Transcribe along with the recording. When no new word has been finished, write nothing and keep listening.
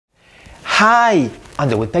Hi! On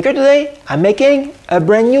the Woodpecker today, I'm making a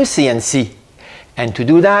brand new CNC. And to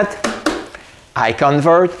do that, I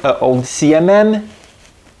convert an old CMM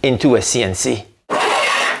into a CNC.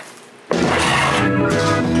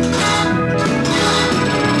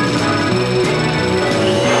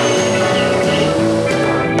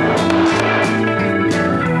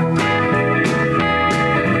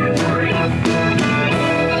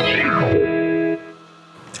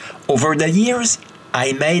 Over the years,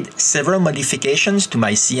 I made several modifications to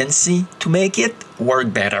my CNC to make it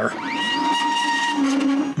work better.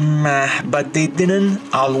 But they didn't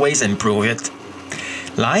always improve it.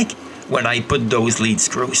 Like when I put those lead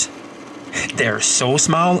screws. They're so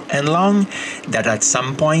small and long that at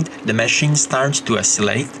some point the machine starts to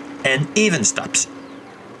oscillate and even stops.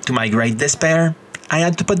 To my great despair, I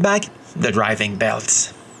had to put back the driving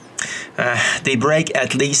belts. They break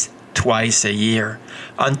at least twice a year,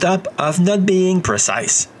 on top of not being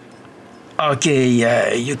precise.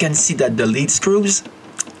 Okay, you can see that the lead screws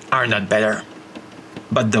are not better.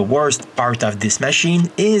 But the worst part of this machine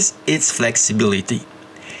is its flexibility.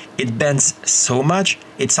 It bends so much,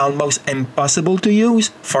 it's almost impossible to use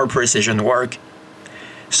for precision work.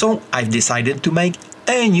 So I've decided to make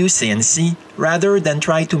a new CNC rather than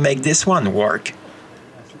try to make this one work.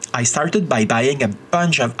 I started by buying a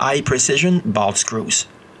bunch of high-precision ball screws.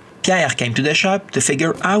 Pierre came to the shop to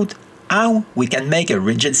figure out how we can make a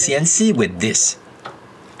rigid CNC with this.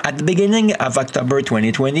 At the beginning of October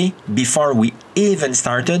 2020, before we even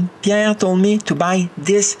started, Pierre told me to buy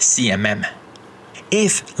this CMM.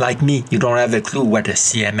 If, like me, you don't have a clue what a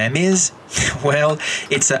CMM is, well,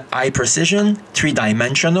 it's a high-precision,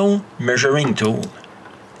 three-dimensional measuring tool.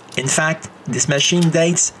 In fact, this machine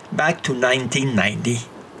dates back to 1990.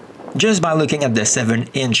 Just by looking at the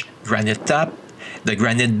 7-inch granite top, the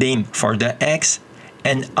granite beam for the X,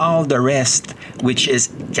 and all the rest, which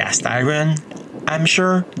is cast iron, I'm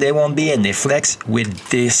sure there won't be any flex with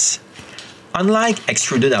this, unlike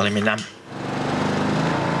extruded aluminum.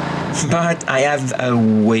 But I have a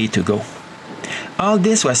way to go. All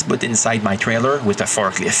this was put inside my trailer with a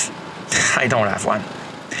forklift. I don't have one.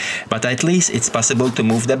 But at least it's possible to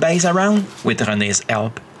move the base around with René's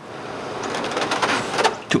help.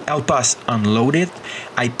 To help us unload it,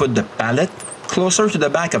 I put the pallet closer to the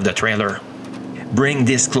back of the trailer. Bring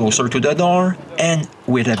this closer to the door, and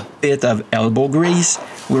with a bit of elbow grease,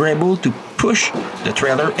 we were able to push the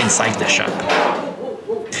trailer inside the shop.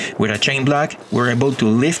 With a chain block, we're able to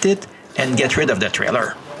lift it and get rid of the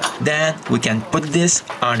trailer. Then we can put this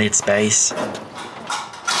on its base.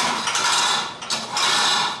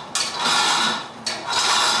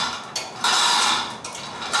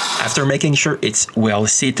 After making sure it's well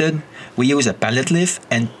seated, we use a pallet lift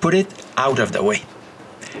and put it out of the way.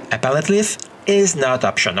 A pallet lift is not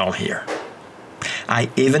optional here. I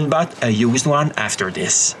even bought a used one after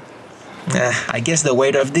this. I guess the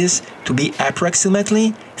weight of this to be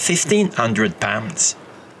approximately 1,500 pounds.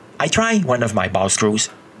 I try one of my ball screws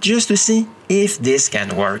just to see if this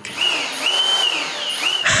can work.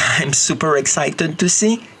 I'm super excited to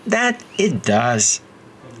see that it does.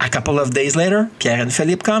 A couple of days later, Pierre and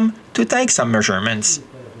Philippe come to take some measurements.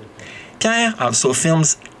 Pierre also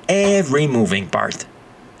films every moving part.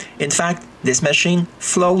 In fact, this machine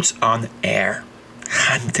floats on air.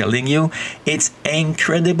 I'm telling you, it's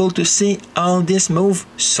incredible to see all this move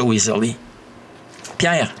so easily.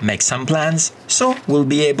 Pierre makes some plans, so we'll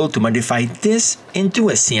be able to modify this into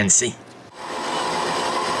a CNC.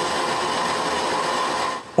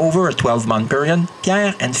 Over a 12-month period,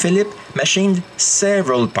 Pierre and Philippe machined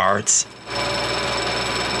several parts.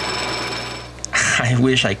 I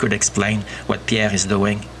wish I could explain what Pierre is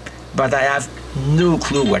doing, but I have no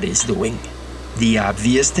clue what he's doing. The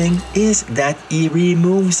obvious thing is that he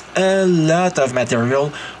removes a lot of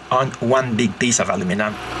material on one big piece of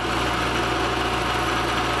aluminum.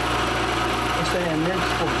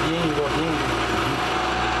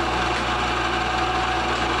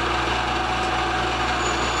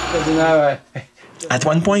 At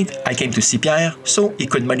one point, I came to see Pierre so he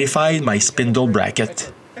could modify my spindle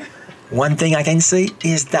bracket. One thing I can say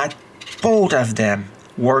is that both of them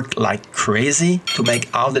worked like crazy to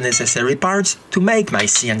make all the necessary parts to make my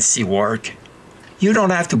CNC work. You don't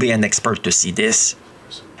have to be an expert to see this.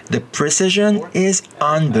 The precision is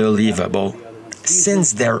unbelievable.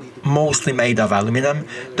 Since they're mostly made of aluminum,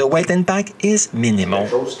 the weight impact is minimal.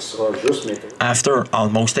 After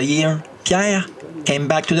almost a year, Pierre came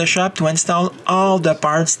back to the shop to install all the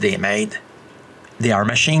parts they made. They are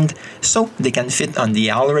machined so they can fit on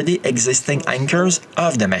the already existing anchors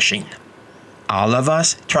of the machine. All of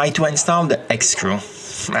us try to install the X screw,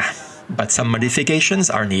 but some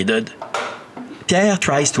modifications are needed. Pierre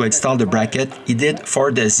tries to install the bracket he did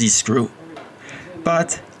for the Z screw,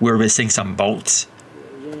 but we're missing some bolts.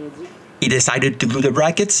 He decided to glue the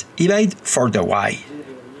brackets he made for the Y.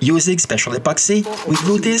 Using special epoxy, we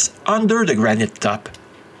glue this under the granite top.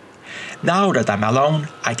 Now that I'm alone,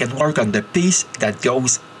 I can work on the piece that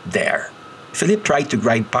goes there. Philippe tried to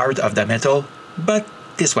grind part of the metal, but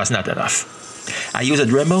this was not enough. I used a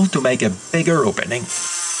Dremel to make a bigger opening.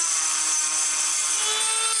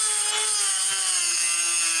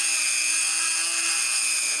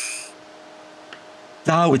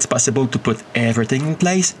 Now it's possible to put everything in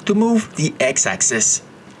place to move the X-axis,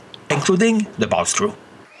 including the ball screw.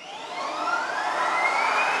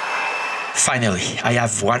 Finally, I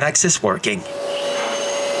have one axis working.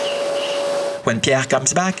 When Pierre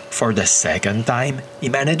comes back for the second time, he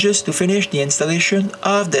manages to finish the installation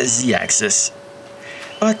of the Z-axis.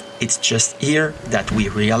 But it's just here that we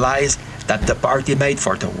realize that the part he made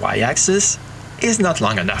for the Y-axis is not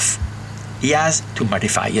long enough. He has to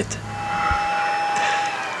modify it.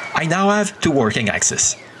 I now have two working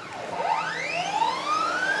axes.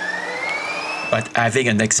 But having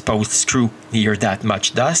an exposed screw near that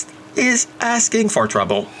much dust is asking for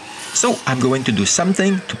trouble. So I'm going to do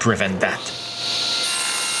something to prevent that.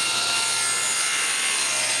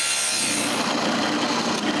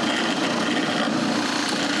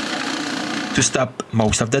 To stop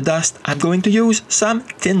most of the dust, I'm going to use some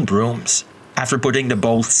thin brooms. After putting the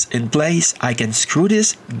bolts in place, I can screw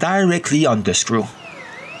this directly on the screw.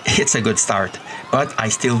 It's a good start, but I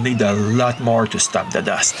still need a lot more to stop the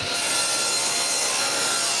dust.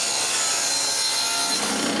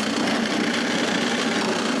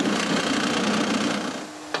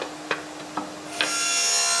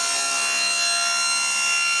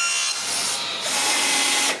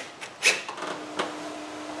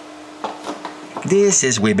 This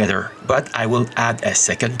is way better, but I will add a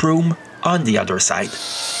second broom on the other side.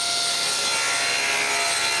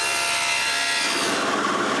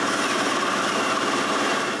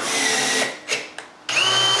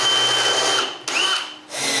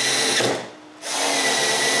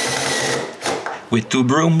 With two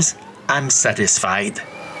brooms, I'm satisfied.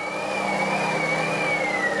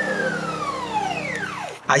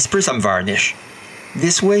 I spray some varnish.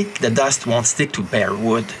 This way, the dust won't stick to bare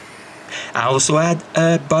wood. I also add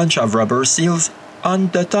a bunch of rubber seals on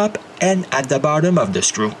the top and at the bottom of the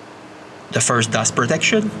screw. The first dust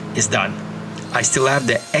protection is done. I still have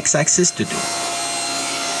the X-axis to do.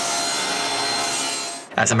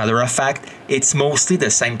 As a matter of fact, it's mostly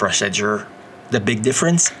the same procedure. The big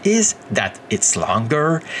difference is that it's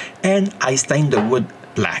longer and I stain the wood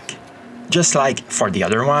black. Just like for the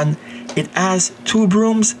other one, it has two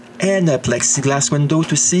brooms and a plexiglass window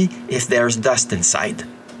to see if there's dust inside.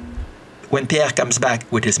 When Pierre comes back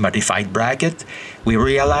with his modified bracket, we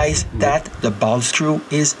realize that the ball screw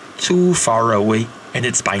is too far away and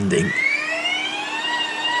it's binding.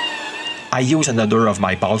 I use another of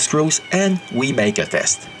my ball screws and we make a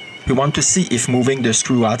test. We want to see if moving the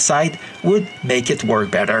screw outside would make it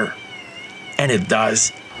work better. And it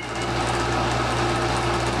does.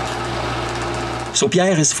 So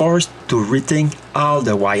Pierre is forced to rethink all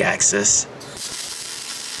the Y-axis.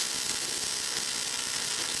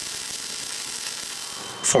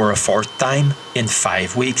 For a fourth time in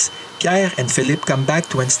 5 weeks, Pierre and Philippe come back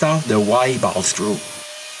to install the Y ball screw.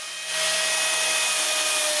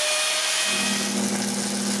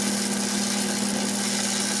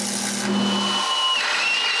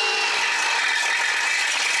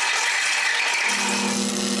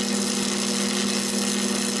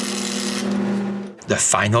 The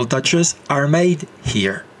final touches are made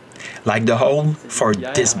here, like the hole for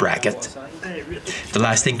this bracket. The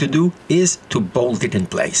last thing to do is to bolt it in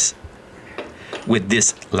place. With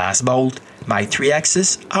this last bolt, my 3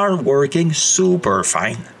 axes are working super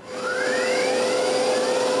fine.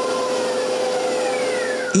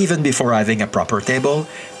 Even before having a proper table,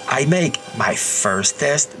 I make my first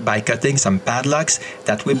test by cutting some padlocks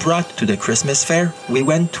that we brought to the Christmas fair we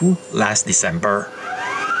went to last December.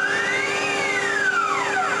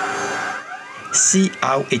 See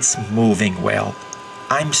how it's moving well.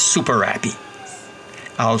 I'm super happy.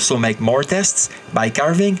 I also make more tests by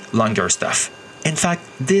carving longer stuff. In fact,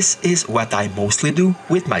 this is what I mostly do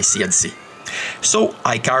with my CNC. So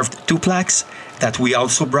I carved 2 plaques that we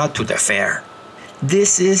also brought to the fair.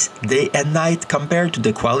 This is day and night compared to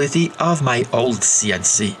the quality of my old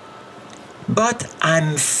CNC. But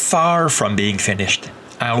I'm far from being finished.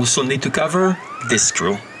 I also need to cover this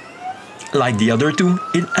screw. Like the other two,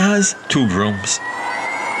 it has 2 brooms.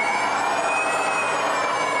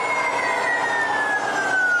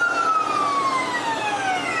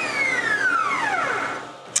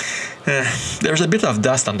 There's a bit of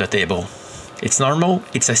dust on the table. It's normal,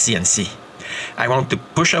 it's a CNC. I want to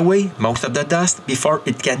push away most of the dust before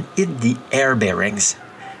it can hit the air bearings.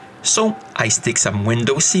 So I stick some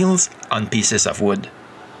window seals on pieces of wood.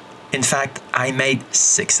 In fact, I made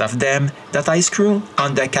 6 of them that I screw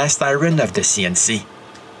on the cast iron of the CNC.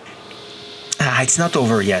 It's not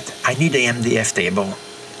over yet. I need a MDF table.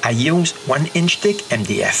 I use 1-inch thick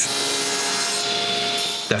MDF.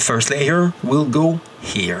 The first layer will go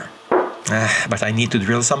here. But I need to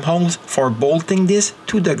drill some holes for bolting this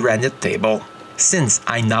to the granite table. Since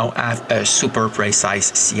I now have a super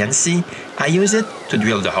precise CNC, I use it to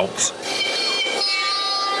drill the holes.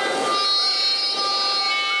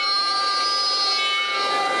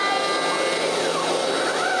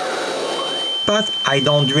 But I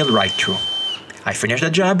don't drill right through. I finish the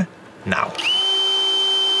job now.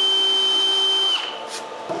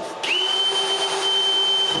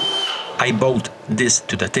 I bolt this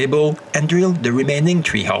to the table and drill the remaining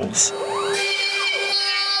 3 holes.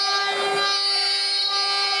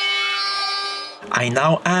 I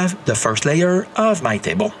now have the first layer of my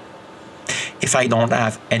table. If I don't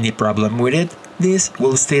have any problem with it, this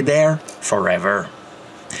will stay there forever.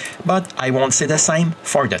 But I won't say the same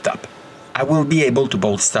for the top. I will be able to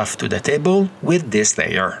bolt stuff to the table with this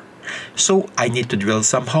layer. So I need to drill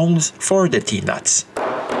some holes for the T-nuts.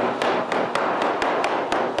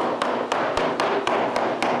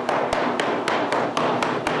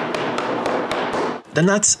 The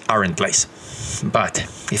nuts are in place. But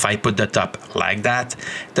if I put the top like that,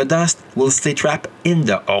 the dust will stay trapped in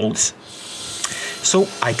the holes. So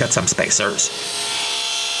I cut some spacers.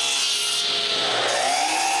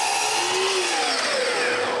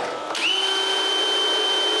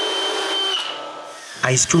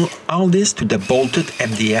 I screw all this to the bolted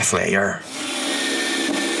MDF layer.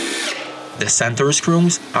 The center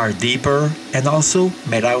screws are deeper and also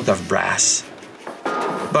made out of brass.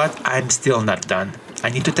 But I'm still not done. I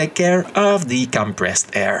need to take care of the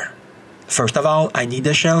compressed air. First of all, I need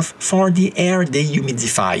a shelf for the air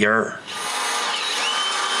dehumidifier.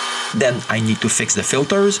 Then I need to fix the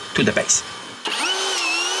filters to the base.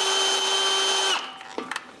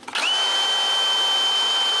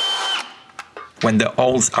 When the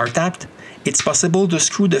holes are tapped, it's possible to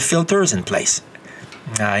screw the filters in place.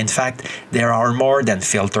 In fact, there are more than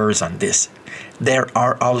filters on this. There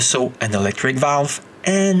are also an electric valve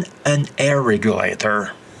and an air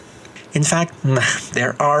regulator. In fact,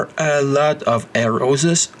 there are a lot of air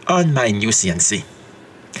hoses on my new CNC.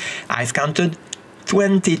 I've counted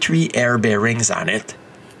 23 air bearings on it.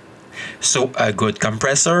 So a good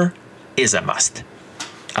compressor is a must.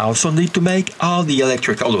 I also need to make all the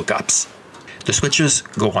electrical hookups. The switches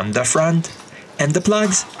go on the front and the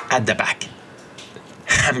plugs at the back.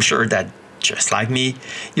 I'm sure that, just like me,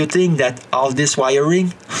 you think that all this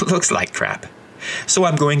wiring looks like crap. So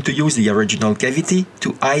I'm going to use the original cavity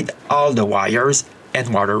to hide all the wires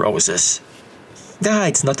and water hoses.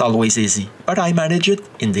 It's not always easy, but I manage it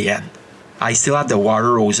in the end. I still have the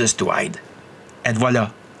water hoses to hide. And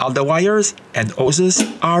voila, all the wires and hoses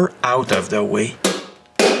are out of the way.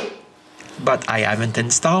 But I haven't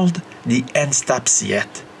installed the end stops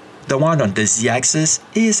yet. The one on the Z-axis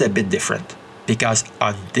is a bit different, because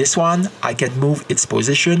on this one I can move its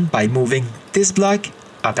position by moving this block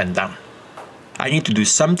up and down. I need to do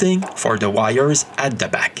something for the wires at the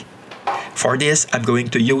back. For this, I'm going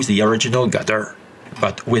to use the original gutter,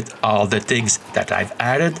 but with all the things that I've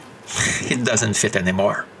added, it doesn't fit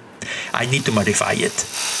anymore. I need to modify it.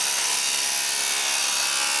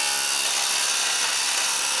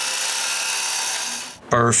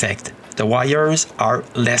 Perfect. The wires are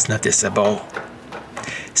less noticeable.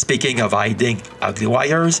 Speaking of hiding ugly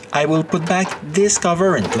wires, I will put back this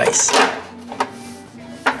cover in place.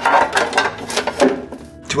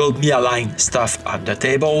 To help me align stuff on the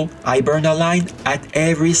table, I burn a line at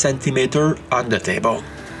every centimeter on the table.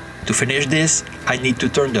 To finish this, I need to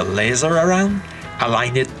turn the laser around,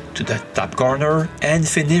 align it to the top corner, and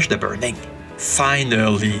finish the burning.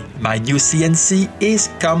 Finally, my new CNC is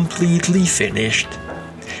completely finished.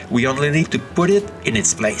 We only need to put it in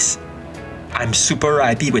its place. I'm super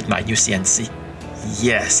happy with my new CNC.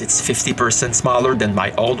 Yes, it's 50% smaller than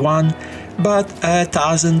my old one, but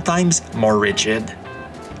 1,000 times more rigid.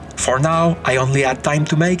 For now, I only had time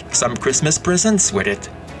to make some Christmas presents with it.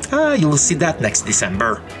 You'll see that next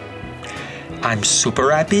December. I'm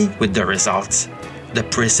super happy with the results. The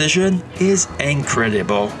precision is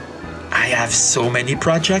incredible. I have so many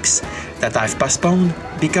projects that I've postponed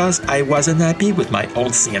because I wasn't happy with my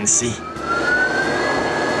old CNC.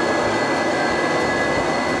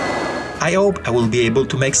 I hope I will be able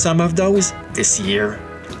to make some of those this year.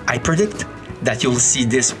 I predict that you'll see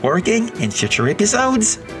this working in future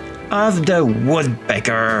episodes of the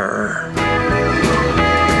Woodpecker.